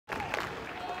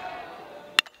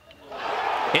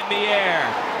in the air.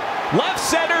 Left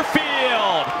center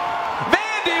field.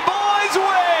 Vandy boys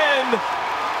win!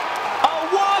 A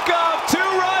walk-off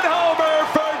two-run homer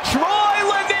for Troy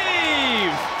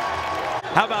Lanieve.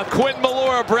 How about Quentin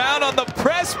Malora-Brown on the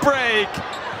press break?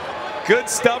 Good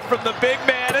stuff from the big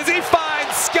man as he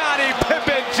finds Scottie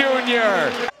Pippen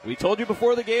Jr. We told you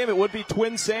before the game it would be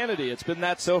twin sanity. It's been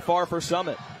that so far for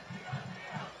Summit.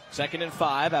 2nd and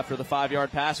 5 after the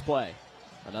 5-yard pass play.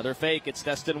 Another fake, it's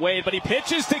Destin Wade, but he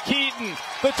pitches to Keaton.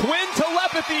 The twin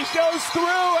telepathy shows through,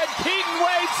 and Keaton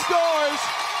Wade scores.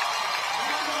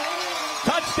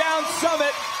 Touchdown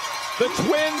Summit. The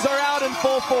Twins are out in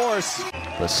full force.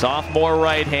 The sophomore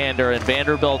right-hander and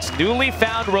Vanderbilt's newly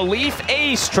found relief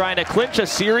ace trying to clinch a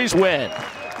series win.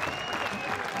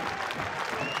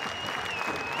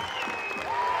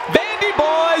 Vandy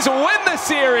boys win the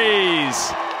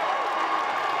series.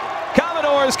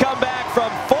 Commodores come back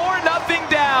from 4-0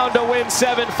 down to win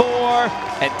 7-4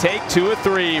 and take 2 of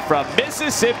 3 from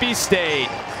Mississippi State.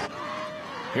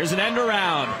 Here's an end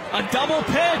around, a double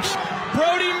pitch.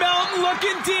 Brody Melton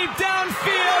looking deep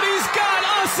downfield. He's got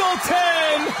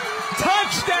Usselton.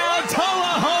 Touchdown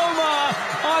Tullahoma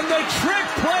on the trick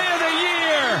play of the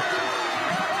year.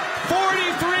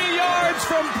 43 yards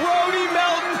from Brody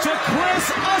Melton to Chris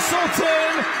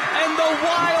Usselton, and the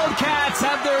Wildcats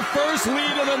have their first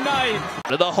lead of the night.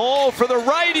 To the hole for the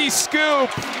righty scoop.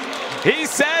 He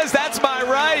says, that's my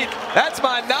right. That's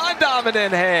my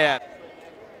non-dominant hand.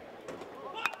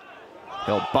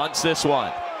 He'll bunch this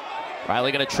one.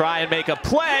 Riley going to try and make a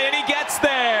play, and he gets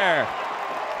there.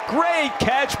 Great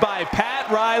catch by Pat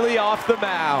Riley off the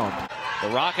mound. The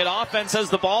Rocket offense has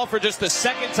the ball for just the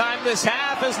second time this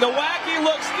half as Nowacki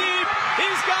looks deep.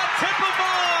 He's got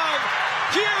Tippavon.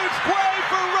 Huge play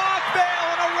for Rockvale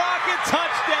and a Rocket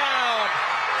touchdown.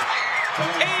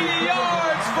 80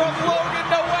 yards from Logan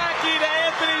Nowacki to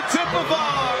Anthony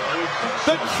Tippavon.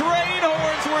 The train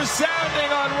horns were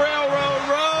sounding on Railroad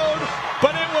Road,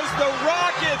 but it was the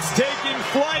Rockets taking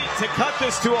flight to cut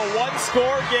this to a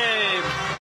one-score game.